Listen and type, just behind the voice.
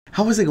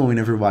How is it going,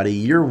 everybody?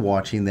 You're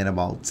watching Then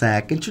About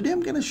Tech, and today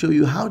I'm going to show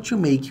you how to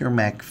make your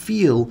Mac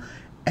feel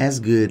as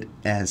good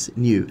as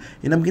new.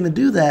 And I'm going to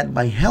do that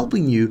by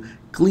helping you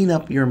clean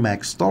up your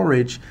Mac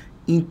storage,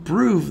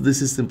 improve the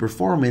system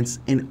performance,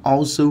 and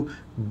also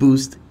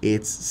boost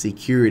its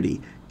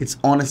security. It's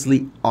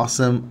honestly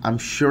awesome. I'm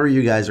sure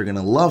you guys are going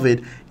to love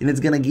it, and it's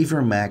going to give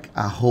your Mac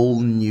a whole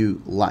new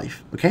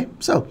life. Okay,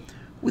 so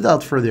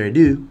without further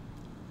ado,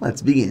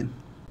 let's begin.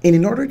 And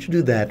in order to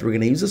do that, we're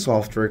going to use a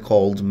software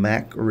called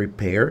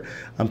MacRepair.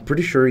 I'm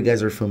pretty sure you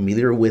guys are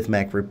familiar with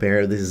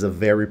MacRepair. This is a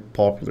very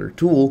popular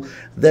tool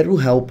that will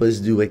help us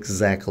do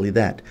exactly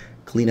that.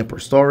 Clean up our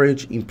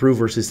storage, improve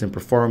our system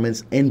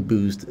performance, and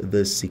boost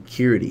the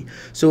security.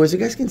 So as you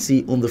guys can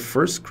see on the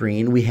first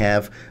screen, we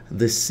have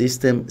the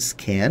system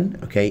scan,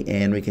 okay,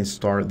 and we can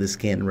start the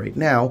scan right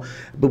now.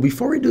 But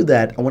before we do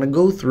that, I want to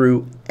go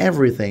through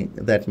everything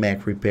that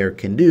MacRepair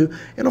can do,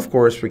 and of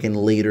course we can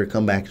later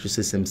come back to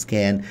system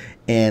scan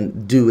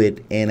and do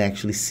it and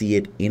actually see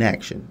it in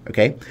action.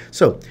 Okay,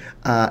 so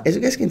as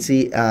you guys can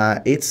see,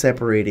 it's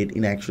separated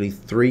in actually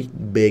three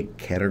big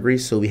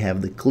categories. So we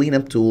have the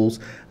cleanup tools,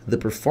 the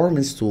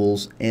performance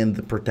tools, and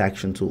the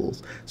protection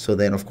tools. So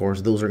then of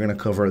course those are going to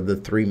cover the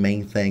three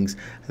main things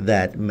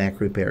that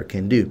MacRepair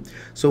can do.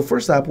 So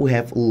first up, we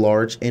have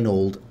large and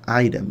old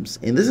items,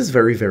 and this is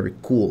very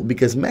cool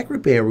because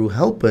MacRepair will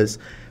help us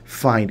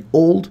find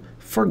old,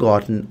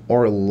 forgotten,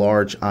 or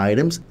large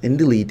items and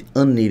delete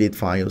unneeded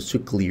files to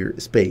clear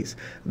space.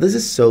 This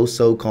is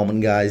so common,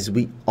 guys.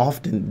 We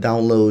often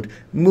download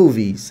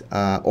movies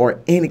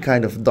or any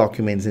kind of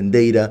documents and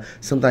data,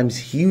 sometimes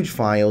huge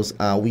files.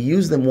 We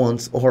use them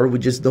once or we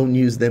just don't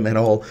use them at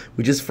all.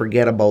 We just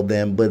forget about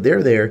them, but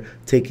they're there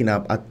taking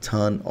up a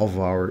ton of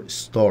our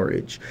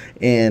storage.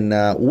 And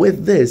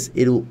with this,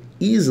 it'll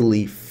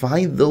easily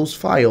find those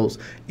files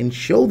and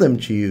show them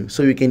to you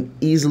so you can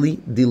easily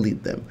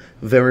delete them.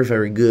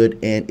 Very good,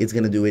 and it's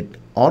going to do it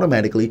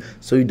automatically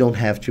so you don't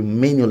have to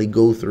manually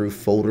go through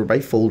folder by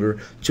folder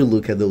to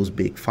look at those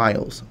big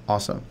files.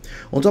 Awesome.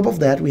 On top of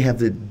that, we have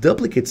the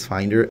duplicates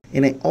finder,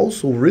 and I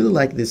also really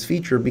like this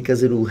feature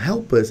because it will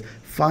help us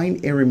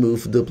find and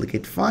remove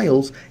duplicate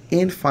files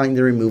and find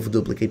and remove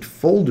duplicate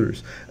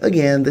folders.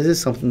 Again, this is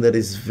something that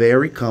is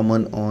very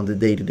common on the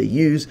day-to-day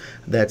use,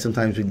 that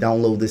sometimes we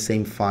download the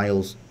same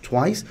files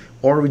twice,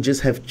 or we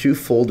just have two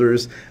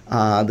folders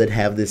that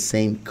have the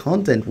same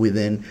content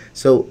within.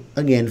 So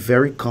again,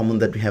 very common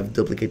that we have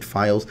duplicate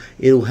files.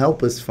 It will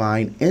help us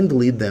find and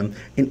delete them,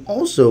 and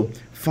also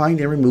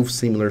find and remove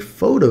similar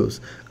photos.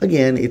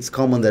 Again, it's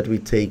common that we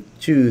take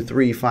 2,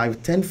 3,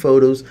 5, 10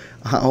 photos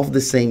of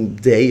the same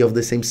day, of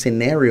the same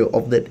scenario,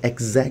 of that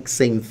exact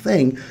same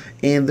thing,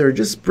 and they're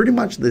just pretty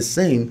much the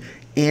same.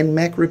 And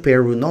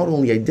MacRepair will not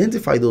only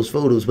identify those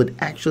photos, but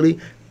actually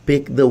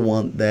pick the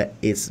one that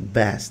is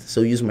best.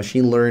 So use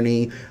machine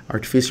learning,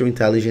 artificial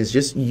intelligence,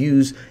 just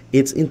use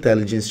its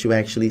intelligence to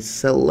actually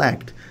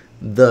select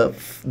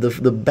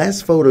the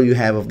best photo you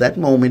have of that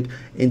moment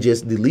and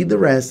just delete the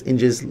rest and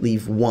just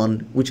leave one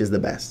which is the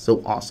best.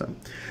 So awesome.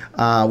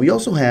 We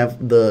also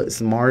have the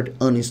smart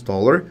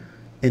uninstaller,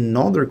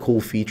 another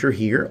cool feature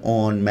here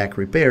on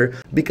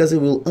MacRepair, because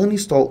it will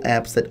uninstall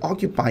apps that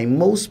occupy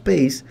most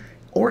space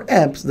or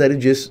apps that you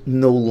just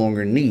no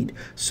longer need.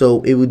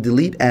 So it would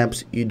delete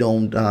apps you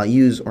don't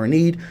use or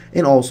need,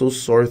 and also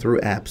sort through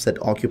apps that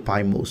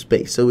occupy most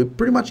space. So it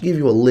pretty much gives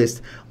you a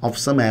list of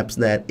some apps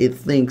that it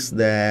thinks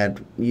that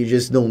you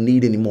just don't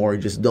need anymore,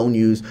 just don't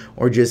use,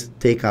 or just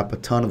take up a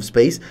ton of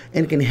space,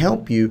 and can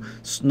help you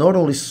not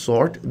only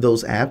sort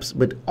those apps,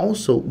 but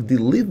also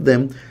delete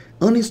them,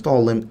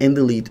 uninstall them, and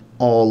delete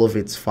all of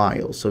its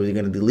files. So you're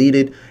going to delete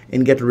it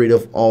and get rid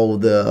of all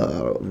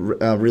the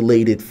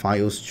related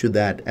files to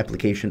that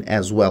application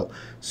as well.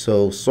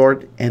 So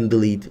sort and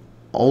delete,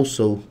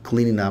 also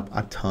cleaning up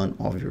a ton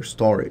of your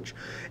storage.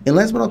 And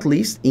last but not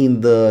least,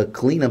 in the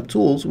cleanup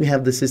tools, we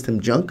have the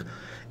system junk.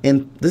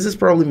 And this is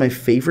probably my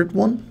favorite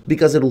one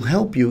because it will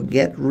help you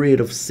get rid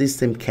of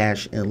system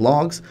cache and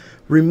logs,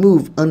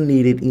 remove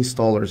unneeded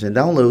installers and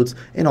downloads,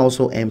 and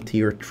also empty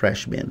your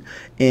trash bin.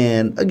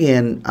 And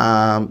again,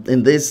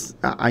 in this,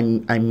 I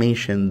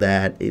mentioned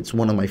that it's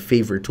one of my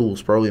favorite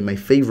tools, probably my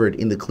favorite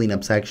in the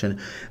cleanup section,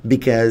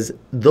 because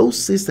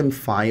those system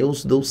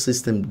files, those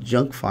system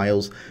junk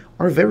files,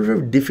 are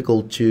very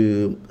difficult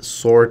to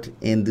sort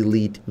and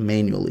delete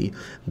manually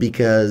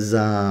because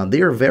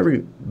they are very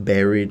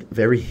buried,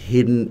 very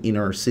hidden in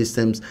our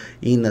systems,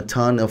 in a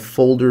ton of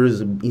folders,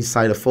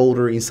 inside a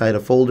folder,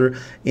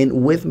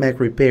 and with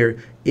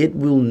MacRepair, it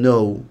will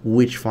know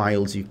which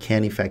files you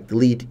can in fact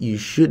delete, you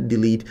should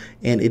delete,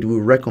 and it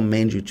will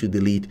recommend you to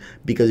delete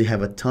because you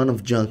have a ton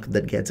of junk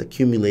that gets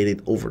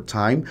accumulated over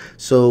time.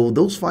 So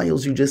those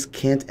files you just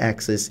can't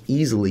access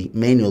easily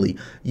manually.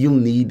 You'll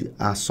need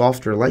a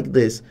software like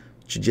this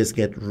to just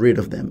get rid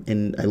of them,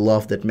 and I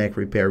love that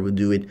MacRepair will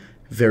do it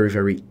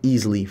very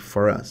easily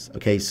for us.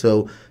 Okay,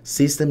 so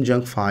system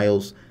junk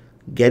files,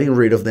 getting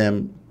rid of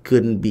them,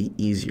 couldn't be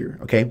easier.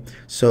 Okay,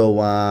 so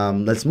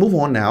let's move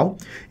on now,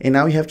 and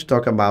now we have to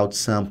talk about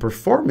some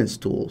performance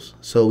tools.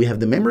 So we have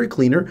the memory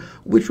cleaner,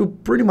 which will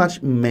pretty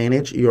much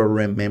manage your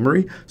RAM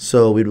memory,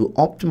 so it will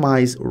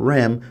optimize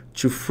RAM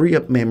to free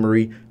up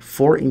memory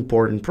for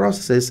important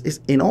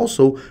processes and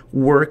also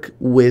work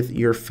with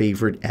your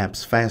favorite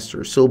apps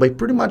faster. So by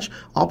pretty much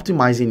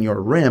optimizing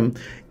your RAM,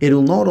 it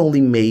will not only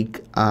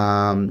make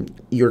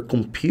your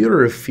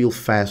computer feel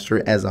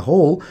faster as a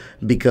whole,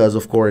 because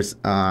of course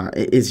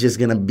it's just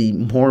gonna be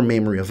more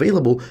memory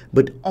available,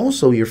 but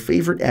also your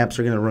favorite apps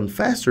are gonna run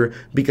faster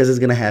because it's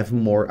gonna have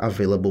more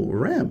available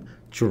RAM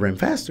to run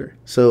faster.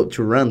 So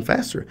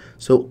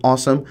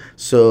awesome.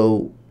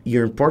 So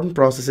your important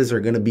processes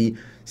are gonna be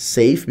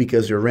safe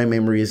because your RAM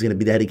memory is going to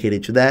be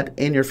dedicated to that,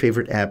 and your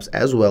favorite apps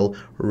as well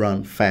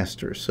run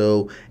faster.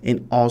 So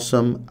an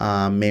awesome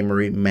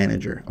memory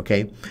manager.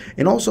 Okay,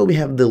 and also we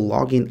have the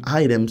login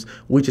items,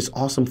 which is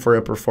awesome for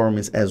your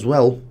performance as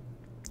well,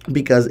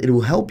 because it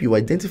will help you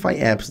identify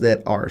apps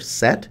that are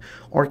set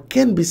or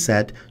can be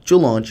set to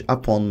launch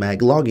upon Mac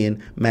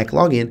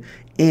login,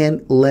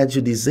 and let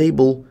you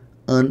disable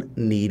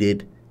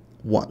unneeded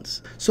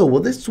ones. So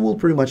what this tool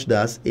pretty much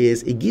does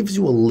is it gives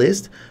you a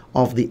list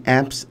of the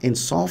apps and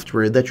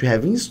software that you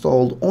have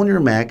installed on your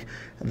Mac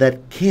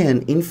that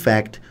can in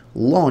fact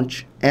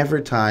launch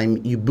every time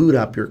you boot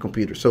up your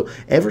computer. So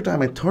every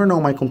time I turn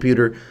on my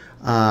computer,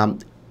 I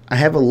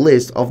have a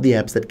list of the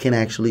apps that can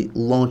actually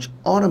launch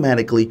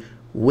automatically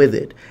with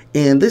it.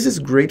 And this is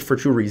great for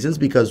two reasons,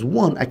 because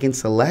one, I can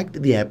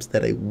select the apps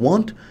that I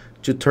want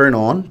to turn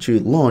on to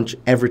launch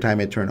every time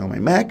I turn on my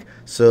Mac,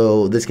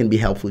 so this can be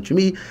helpful to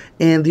me,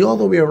 and the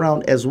other way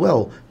around as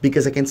well,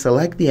 because I can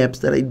select the apps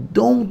that I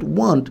don't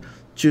want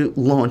to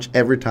launch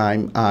every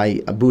time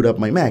I boot up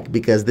my Mac,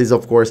 because this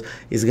of course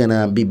is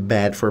gonna be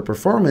bad for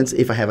performance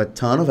if I have a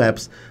ton of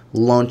apps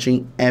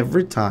launching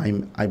every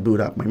time I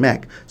boot up my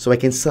Mac. So I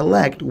can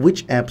select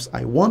which apps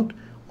I want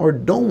or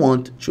don't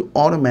want to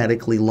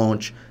automatically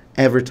launch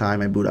every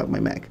time I boot up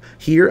my Mac.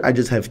 Here I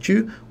just have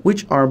two,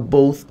 which are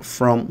both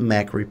from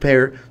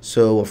MacRepair,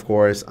 so of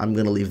course I'm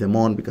gonna leave them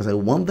on because I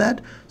want that.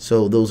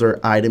 So those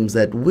are items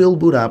that will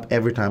boot up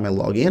every time I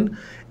log in.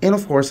 And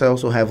of course I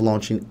also have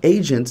launching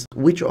agents,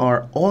 which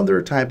are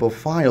other type of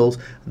files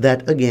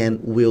that again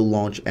will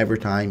launch every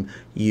time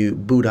you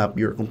boot up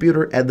your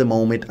computer. At the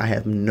moment I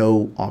have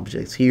no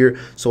objects here,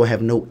 so I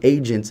have no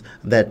agents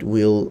that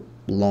will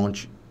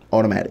launch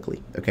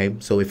automatically. Okay,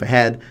 so if I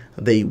had,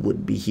 they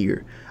would be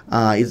here.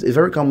 It's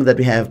very common that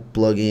we have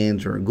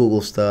plugins or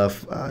Google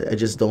stuff. I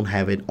just don't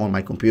have it on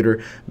my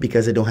computer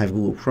because I don't have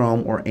Google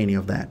Chrome or any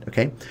of that.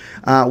 Okay,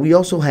 we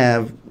also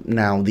have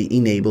now the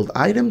enabled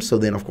items, so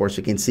then of course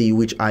you can see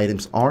which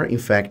items are in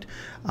fact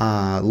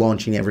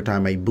launching every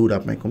time I boot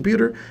up my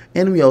computer.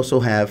 And we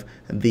also have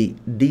the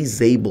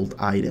disabled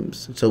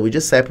items, so we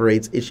just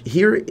separates it.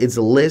 Here is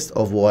a list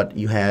of what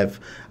you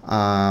have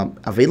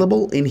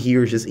available, and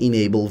here is just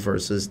enabled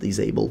versus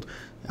disabled.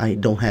 I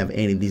don't have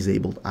any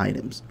disabled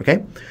items.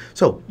 Okay,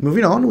 so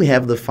moving on, we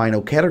have the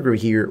final category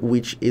here,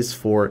 which is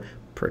for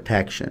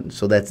protection.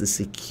 So that's the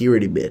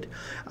security bit.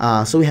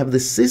 So we have the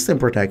system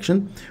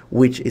protection,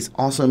 which is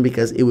awesome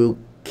because it will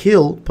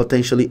kill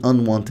potentially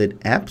unwanted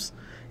apps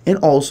and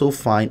also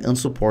find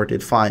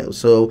unsupported files.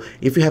 So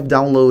if you have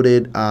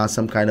downloaded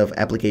some kind of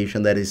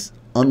application that is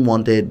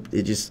unwanted,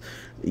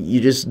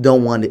 you just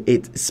don't want it.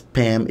 It's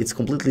spam. It's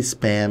completely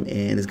spam,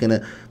 and it's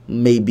gonna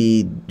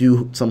maybe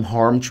do some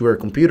harm to your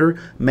computer.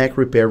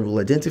 MacRepair will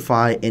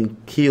identify and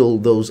kill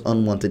those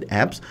unwanted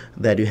apps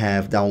that you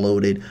have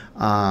downloaded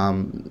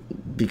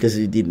because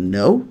you didn't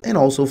know, and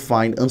also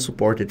find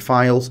unsupported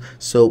files.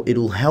 So it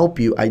will help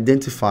you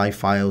identify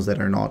files that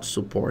are not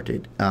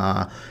supported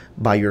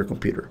by your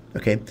computer.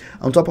 Okay.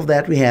 On top of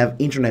that, we have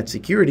internet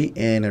security,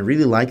 and I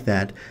really like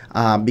that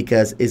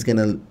because it's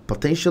gonna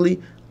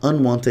potentially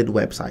unwanted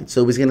websites.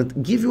 So it's going to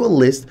give you a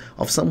list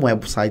of some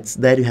websites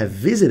that you have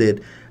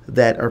visited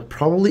that are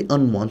probably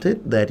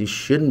unwanted, that you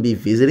shouldn't be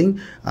visiting,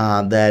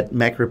 that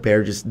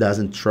MacRepair just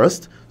doesn't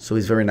trust. So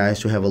it's very nice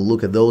to have a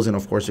look at those, and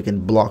of course you can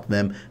block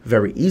them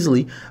very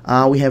easily.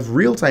 We have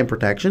real-time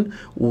protection,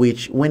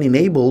 which when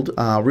enabled,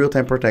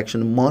 real-time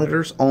protection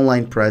monitors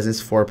online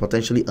presence for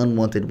potentially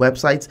unwanted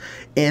websites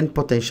and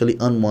potentially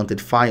unwanted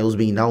files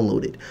being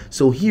downloaded.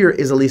 So here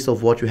is a list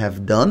of what you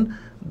have done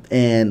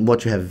and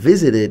what you have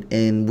visited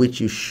and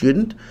which you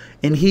shouldn't,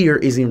 and here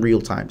is in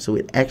real time. So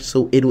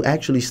it will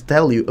actually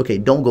tell you, okay,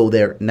 don't go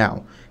there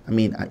now. I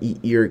mean,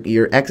 you're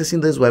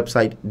accessing this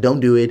website, don't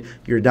do it.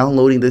 You're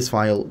downloading this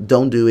file,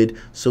 don't do it.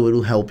 So it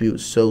will help you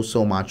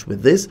so much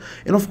with this.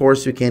 And of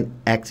course you can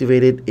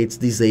activate it. It's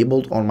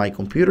disabled on my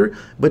computer,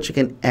 but you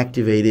can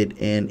activate it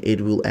and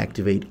it will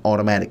activate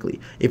automatically.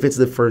 If it's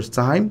the first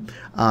time,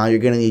 you're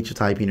gonna need to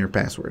type in your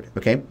password.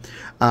 Okay,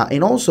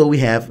 and also we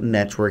have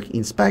network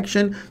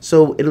inspection.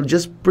 So it'll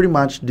just pretty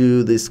much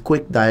do this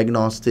quick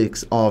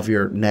diagnostics of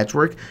your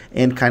network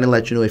and kind of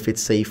let you know if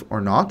it's safe or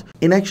not,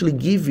 and actually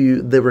give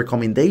you the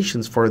recommendation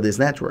recommendations for this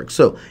network.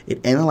 So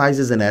it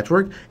analyzes the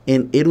network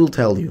and it will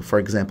tell you, for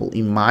example,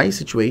 in my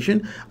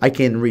situation, I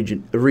can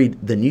read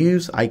the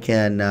news, I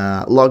can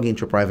log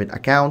into private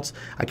accounts,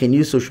 I can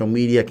use social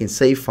media, I can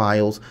save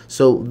files.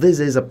 So this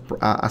is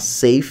a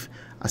safe,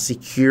 a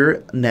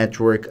secure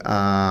network,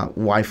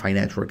 Wi-Fi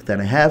network that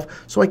I have,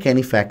 so I can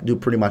in fact do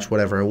pretty much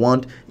whatever I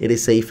want. It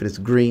is safe, it is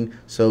green,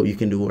 so you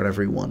can do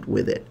whatever you want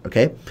with it,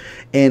 okay?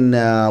 And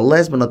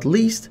last but not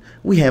least,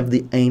 we have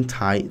the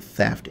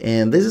anti-theft,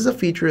 and this is a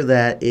feature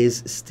that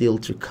is still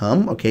to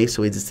come, okay?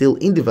 So it's still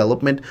in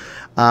development,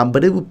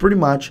 but it will pretty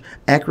much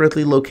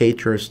accurately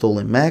locate your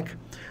stolen Mac,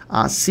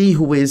 see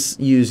who is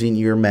using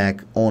your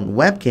Mac on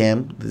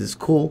webcam, this is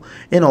cool,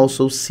 and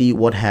also see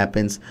what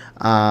happens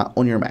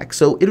on your Mac.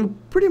 So it will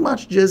pretty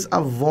much just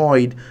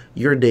avoid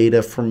your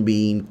data from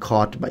being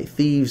caught by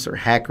thieves or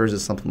hackers or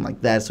something like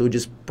that. So it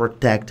just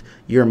protect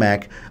your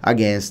Mac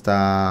against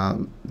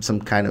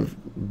some kind of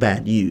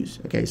bad use.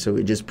 Okay, so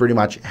it just pretty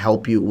much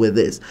help you with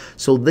this.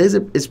 So this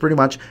is pretty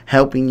much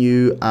helping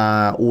you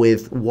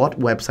with what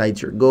websites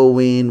you're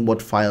going,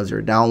 what files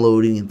you're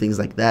downloading, and things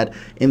like that.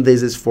 And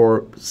this is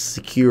for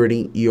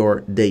securing your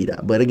data.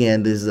 But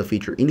again, this is a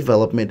feature in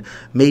development.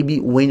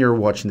 Maybe when you're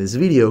watching this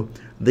video,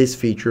 this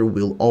feature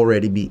will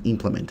already be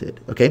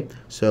implemented. Okay,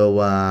 so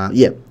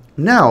yeah,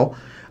 now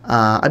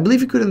I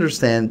believe you could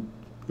understand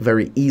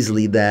very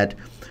easily that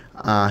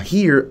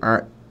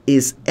here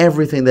is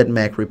everything that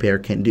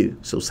MacRepair can do.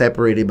 So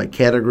separated by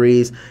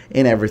categories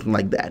and everything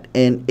like that.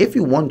 And if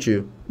you want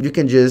to, you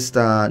can just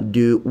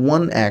do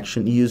one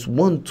action, use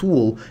one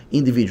tool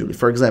individually.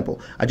 For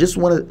example, I just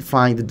want to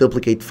find the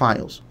duplicate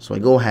files. So I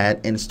go ahead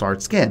and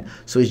start scan.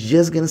 So it's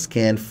just going to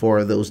scan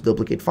for those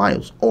duplicate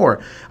files.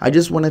 Or I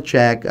just want to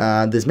check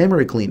this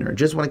memory cleaner. I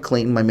just want to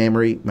clean my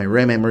memory, my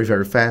RAM memory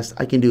very fast.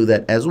 I can do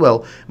that as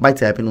well by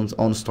tapping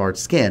on start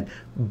scan.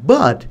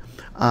 But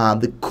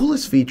the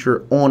coolest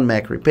feature on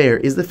MacRepair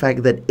is the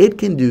fact that it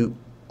can do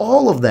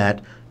all of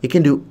that. It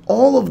can do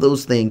all of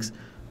those things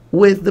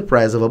with the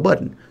press of a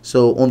button.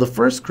 So on the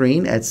first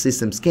screen at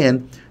System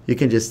Scan, you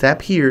can just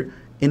tap here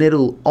and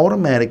it'll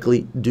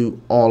automatically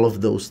do all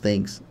of those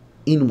things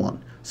in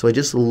one. So I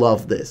just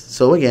love this.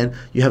 So again,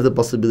 you have the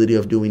possibility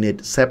of doing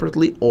it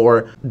separately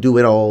or do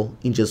it all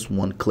in just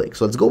one click.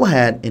 So let's go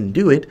ahead and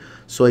do it.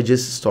 So I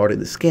just started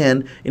the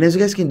scan, and as you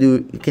guys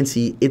can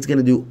see, it's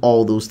gonna do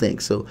all those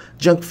things. So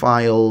junk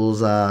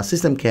files,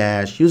 system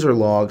cache, user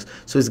logs.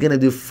 So it's gonna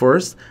do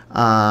first,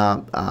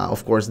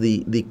 of course,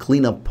 the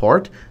cleanup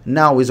part.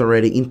 Now is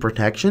already in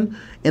protection,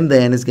 and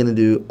then it's gonna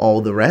do all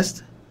the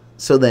rest.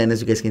 So then,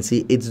 as you guys can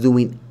see, it's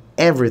doing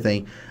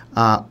everything.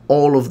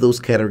 All of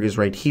those categories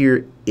right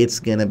here,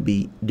 it's gonna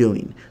be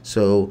doing.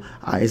 So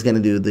it's gonna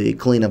do the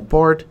cleanup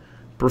part,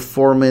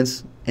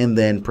 performance, and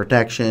then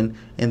protection,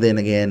 and then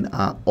again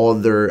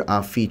other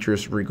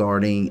features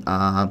regarding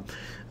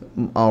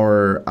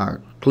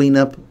our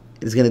cleanup.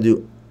 It's gonna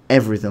do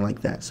everything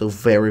like that. So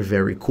very,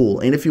 very cool.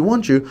 And if you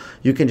want to,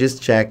 you can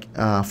just check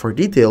for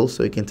details.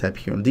 So you can tap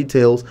here on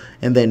details,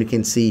 and then you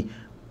can see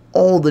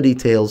all the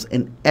details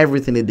and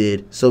everything it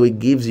did. So it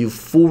gives you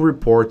full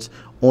reports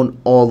on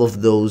all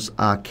of those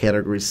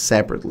categories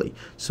separately.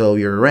 So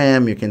your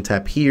RAM, you can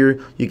tap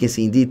here, you can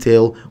see in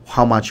detail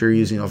how much you're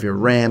using of your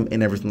RAM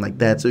and everything like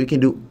that. So you can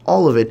do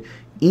all of it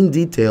in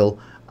detail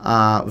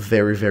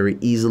very, very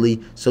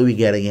easily. So we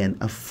get again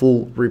a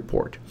full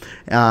report.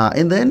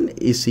 And then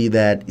you see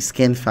that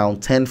scan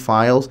found 10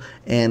 files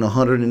and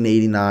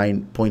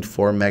 189.4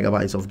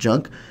 megabytes of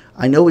junk.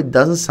 I know it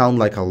doesn't sound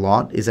like a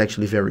lot, it's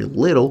actually very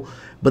little,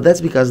 but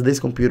that's because this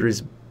computer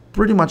is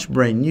pretty much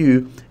brand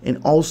new, and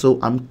also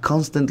I'm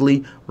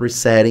constantly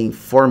resetting,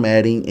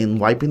 formatting, and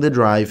wiping the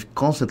drive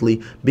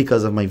constantly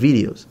because of my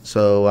videos.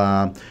 So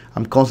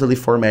I'm constantly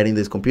formatting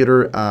this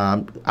computer,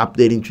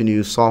 updating to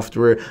new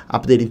software,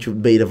 updating to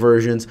beta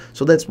versions.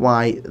 So that's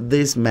why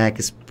this Mac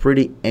is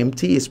pretty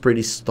empty, it's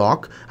pretty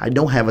stock. I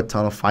don't have a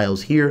ton of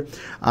files here,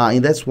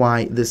 and that's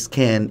why the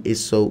scan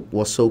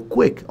was so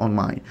quick on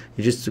mine.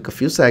 It just took a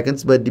few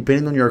seconds, but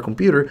depending on your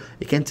computer,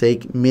 it can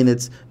take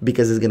minutes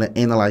because it's gonna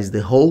analyze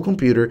the whole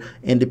computer.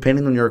 And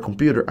depending on your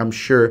computer, I'm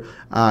sure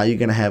you're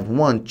gonna have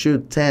 1, 2,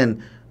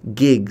 10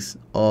 gigs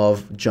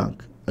of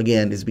junk.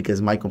 Again, it's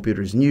because my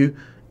computer is new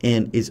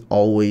and is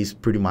always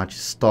pretty much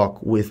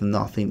stock with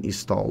nothing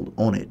installed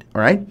on it.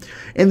 All right,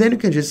 and then you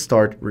can just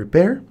start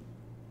repair,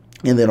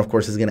 and then of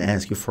course it's gonna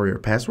ask you for your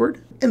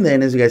password. And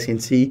then, as you guys can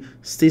see,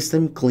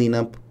 system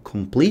cleanup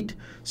complete.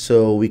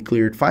 So we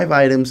cleared 5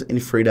 items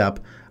and freed up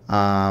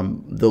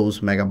those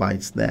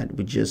megabytes that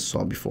we just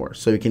saw before.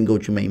 So you can go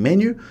to main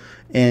menu,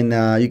 and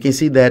you can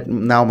see that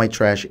now my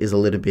trash is a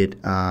little bit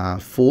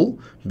full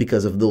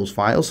because of those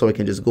files. So I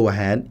can just go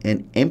ahead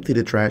and empty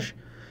the trash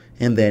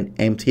and then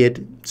empty it.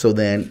 So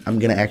then I'm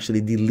gonna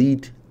actually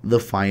delete the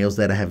files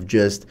that I have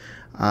just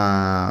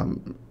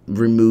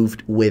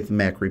removed with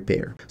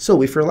MacRepair.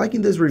 So if you're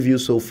liking this review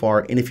so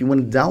far, and if you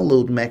want to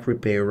download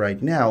MacRepair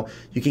right now,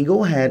 you can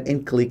go ahead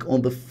and click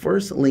on the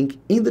first link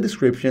in the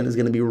description. It's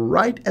going to be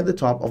right at the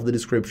top of the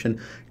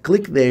description.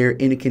 Click there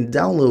and you can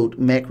download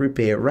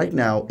MacRepair right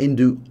now and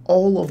do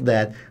all of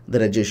that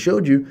I just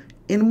showed you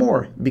and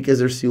more, because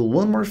there's still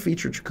one more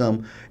feature to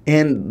come,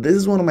 and this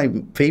is one of my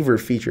favorite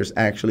features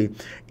actually,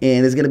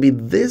 and it's going to be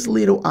this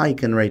little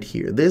icon right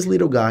here, this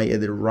little guy at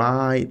the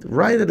right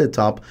at the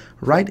top,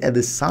 right at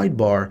the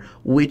sidebar,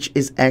 which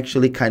is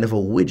actually kind of a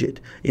widget,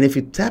 and if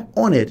you tap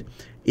on it,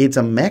 it's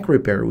a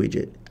MacRepair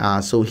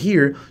widget. So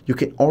here you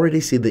can already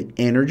see the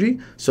energy,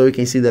 so you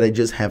can see that I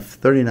just have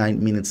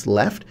 39 minutes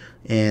left,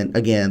 and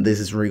again, this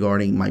is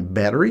regarding my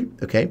battery.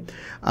 Okay,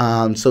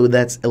 so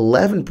that's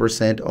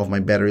 11% of my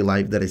battery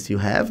life that I still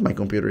have. My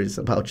computer is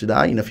about to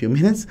die in a few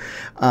minutes,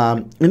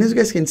 and as you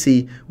guys can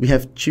see, we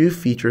have two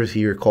features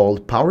here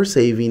called power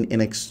saving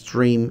and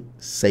extreme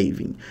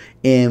saving,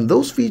 and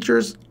those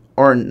features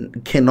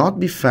cannot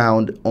be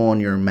found on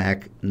your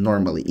Mac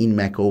normally in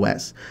Mac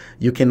OS.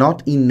 You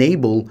cannot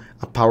enable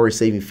a power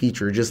saving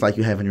feature just like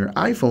you have on your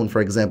iPhone, for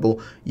example.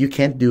 You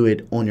can't do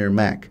it on your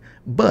Mac,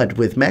 but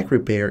with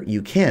MacRepair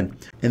you can,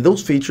 and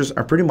those features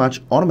are pretty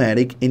much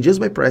automatic, and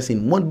just by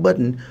pressing one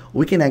button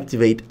we can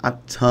activate a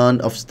ton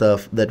of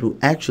stuff that will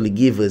actually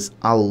give us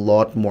a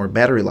lot more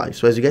battery life.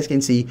 So as you guys can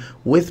see,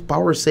 with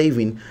power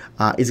saving,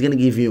 it's gonna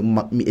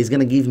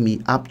give me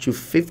up to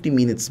 50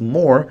 minutes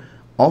more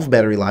of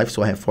battery life.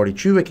 So I have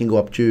 42, I can go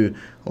up to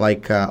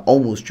like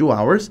almost 2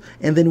 hours,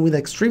 and then with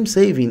extreme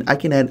saving I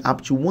can add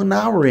up to 1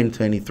 hour and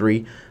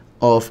 23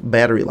 of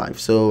battery life,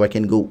 so I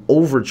can go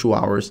over 2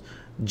 hours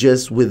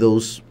just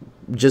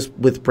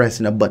with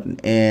pressing a button.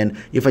 And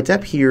if I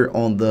tap here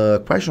on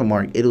the question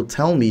mark, it'll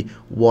tell me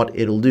what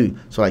it'll do.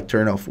 So like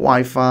turn off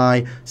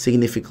Wi-Fi,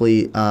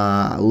 significantly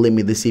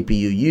limit the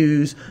CPU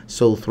use,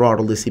 so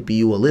throttle the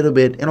CPU a little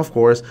bit, and of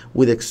course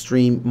with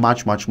extreme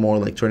much more,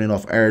 like turning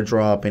off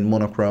AirDrop and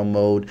monochrome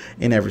mode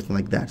and everything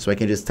like that. So I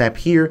can just tap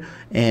here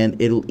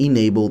and it'll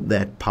enable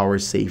that power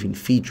saving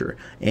feature,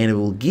 and it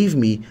will give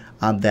me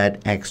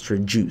that extra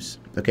juice.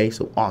 Okay,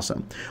 so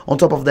awesome. On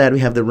top of that, we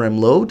have the RAM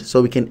load,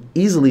 so we can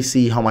easily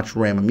see how much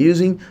RAM I'm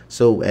using.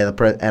 So at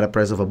a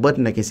press of a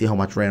button, I can see how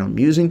much RAM I'm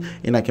using,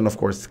 and I can of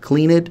course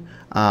clean it,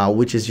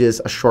 which is just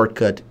a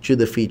shortcut to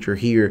the feature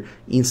here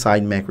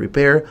inside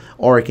MacRepair,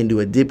 or I can do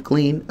a deep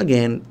clean.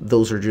 Again,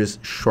 those are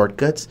just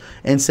shortcuts.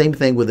 And same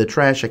thing with the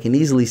trash. I can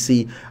easily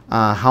see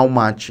how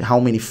many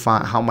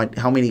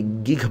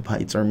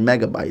gigabytes or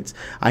megabytes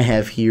I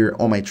have here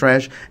on my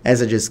trash.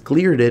 As I just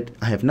cleared it,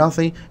 I have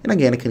nothing, and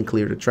again I can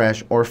clear the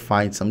trash or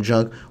find some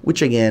junk,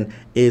 which again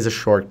is a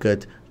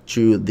shortcut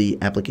to the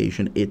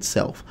application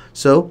itself.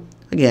 So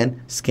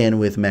again, scan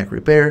with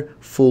MacRepair,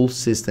 full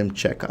system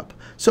checkup.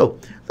 So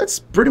that's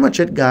pretty much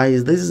it,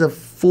 guys. This is a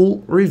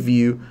full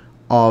review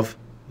of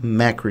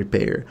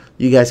MacRepair.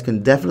 You guys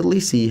can definitely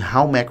see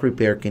how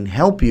MacRepair can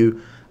help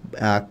you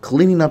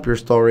cleaning up your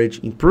storage,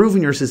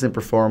 improving your system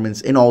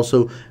performance, and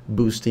also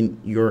boosting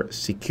your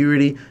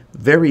security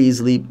very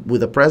easily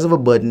with a press of a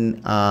button.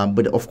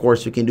 But of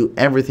course you can do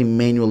everything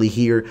manually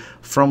here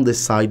from the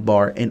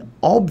sidebar, and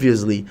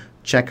obviously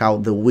check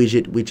out the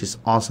widget, which is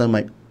awesome.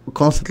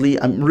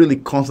 I'm really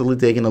constantly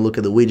taking a look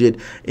at the widget,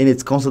 and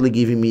it's constantly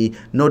giving me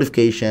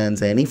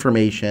notifications and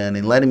information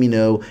and letting me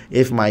know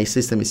if my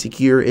system is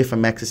secure, if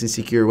I'm accessing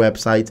secure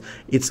websites.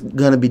 It's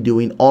gonna be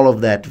doing all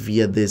of that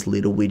via this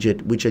little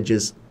widget, which I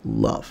just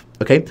love.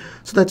 Okay,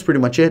 so that's pretty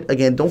much it.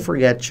 Again, don't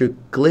forget to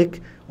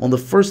click on the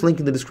first link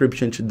in the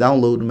description to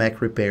download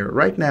MacRepair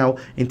right now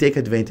and take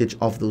advantage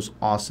of those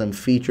awesome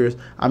features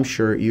I'm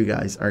sure you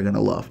guys are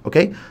gonna love.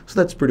 Okay, so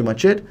that's pretty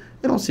much it,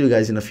 and I'll see you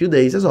guys in a few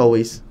days. As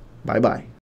always, bye bye.